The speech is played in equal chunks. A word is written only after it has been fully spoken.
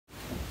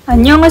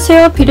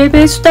안녕하세요.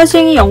 B.lab의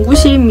수다쟁이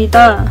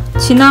연구실입니다.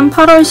 지난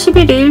 8월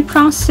 11일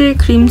프랑스의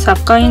그림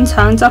작가인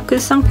장자크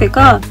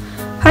쌍페가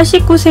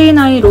 89세의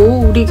나이로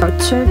우리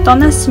곁을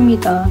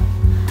떠났습니다.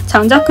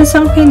 장자크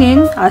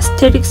쌍페는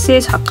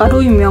아스테릭스의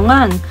작가로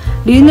유명한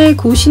르네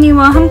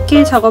고시니와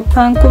함께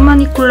작업한 꼬마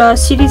니콜라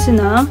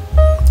시리즈나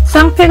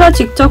쌍페가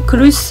직접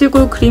글을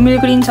쓰고 그림을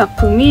그린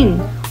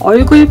작품인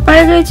얼굴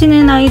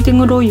빨개지는 아이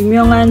등으로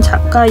유명한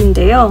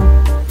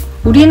작가인데요.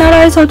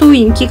 우리나라에서도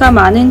인기가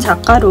많은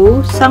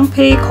작가로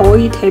쌍페의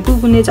거의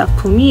대부분의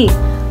작품이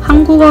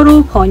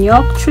한국어로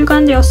번역,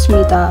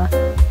 출간되었습니다.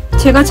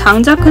 제가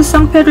장자크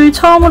쌍페를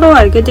처음으로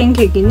알게 된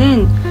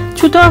계기는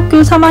초등학교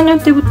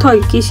 3학년 때부터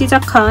읽기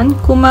시작한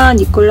꼬마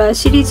니콜라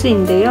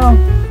시리즈인데요.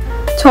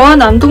 저와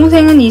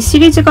남동생은 이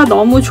시리즈가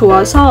너무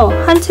좋아서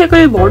한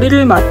책을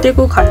머리를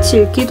맞대고 같이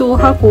읽기도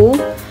하고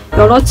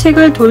여러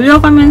책을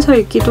돌려가면서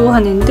읽기도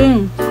하는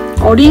등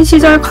어린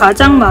시절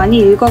가장 많이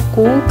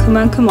읽었고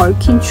그만큼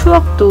얽힌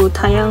추억도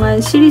다양한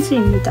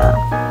시리즈입니다.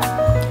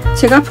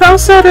 제가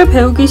프랑스어를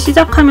배우기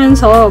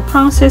시작하면서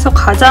프랑스에서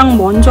가장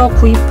먼저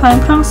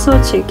구입한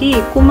프랑스어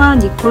책이 꼬마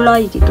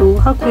니콜라이기도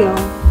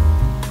하고요.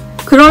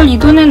 그럴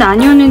의도는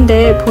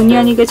아니었는데 본의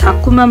아니게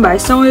자꾸만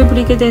말썽을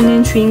부리게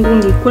되는 주인공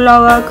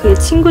니콜라와 그의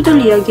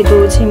친구들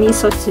이야기도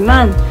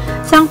재미있었지만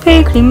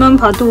쌍페의 그림만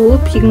봐도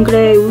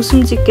빙그레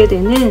웃음 짓게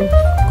되는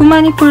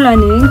꼬마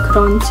니콜라는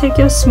그런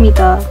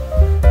책이었습니다.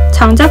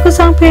 장자크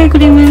쌍페의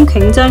그림은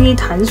굉장히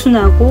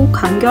단순하고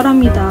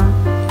간결합니다.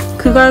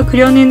 그가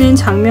그려내는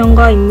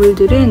장면과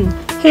인물들은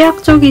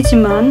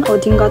해학적이지만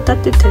어딘가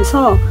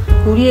따뜻해서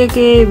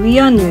우리에게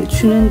위안을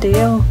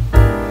주는데요.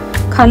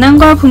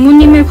 가난과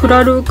부모님의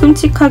불화로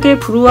끔찍하게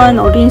불우한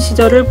어린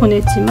시절을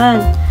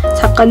보냈지만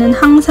작가는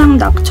항상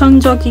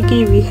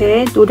낙천적이기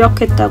위해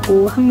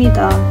노력했다고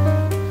합니다.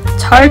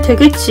 잘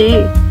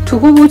되겠지.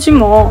 두고 보지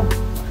뭐.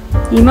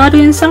 이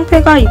말은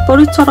쌍페가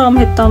입버릇처럼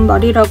했던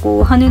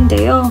말이라고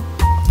하는데요.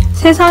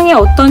 세상의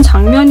어떤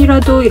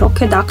장면이라도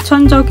이렇게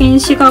낙천적인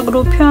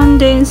시각으로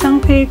표현된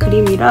쌍페의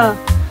그림이라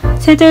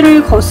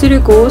세대를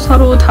거스르고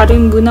서로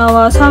다른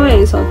문화와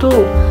사회에서도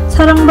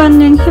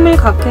사랑받는 힘을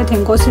갖게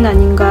된 것은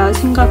아닌가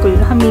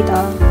생각을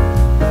합니다.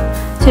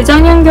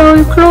 재작년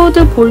겨울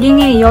클로드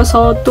볼링에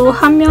이어서 또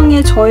한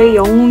명의 저의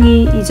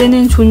영웅이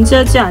이제는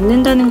존재하지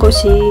않는다는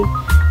것이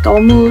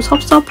너무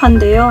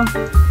섭섭한데요.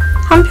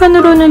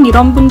 한편으로는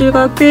이런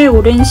분들과 꽤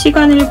오랜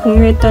시간을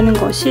공유했다는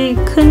것이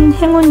큰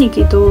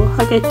행운이기도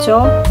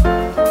하겠죠.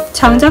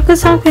 장자크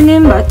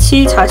쌍페는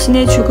마치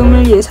자신의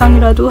죽음을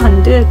예상이라도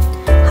한 듯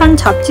한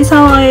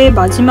잡지사와의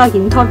마지막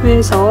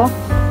인터뷰에서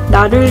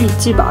나를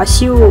잊지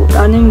마시오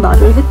라는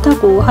말을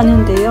했다고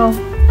하는데요.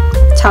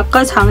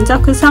 작가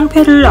장자크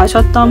쌍페를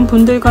아셨던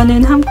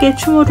분들과는 함께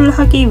추모를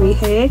하기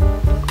위해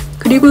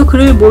그리고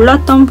그를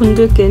몰랐던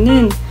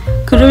분들께는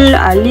그를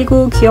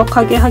알리고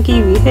기억하게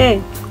하기 위해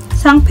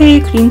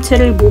쌍페의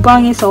그림체를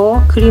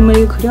모방해서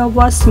그림을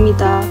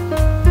그려보았습니다.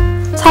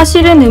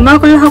 사실은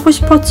음악을 하고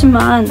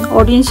싶었지만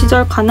어린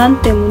시절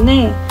가난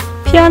때문에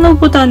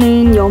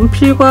피아노보다는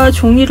연필과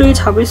종이를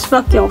잡을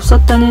수밖에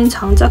없었다는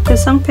장자크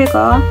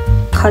쌍페가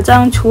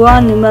가장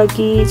좋아하는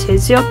음악이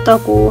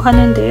재즈였다고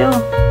하는데요.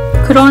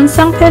 그런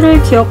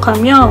쌍페를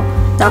기억하며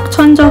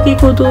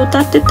낙천적이고도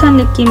따뜻한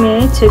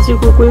느낌의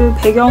재즈곡을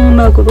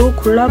배경음악으로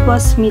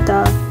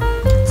골라보았습니다.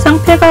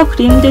 쌍페가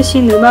그림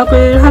대신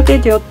음악을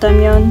하게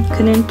되었다면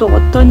그는 또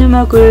어떤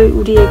음악을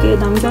우리에게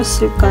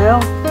남겼을까요?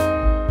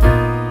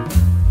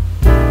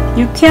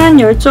 유쾌한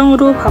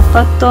열정으로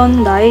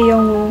바빴던 나의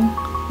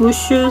영웅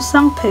무슈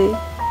쌍페,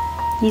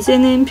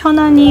 이제는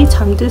편안히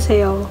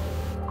잠드세요.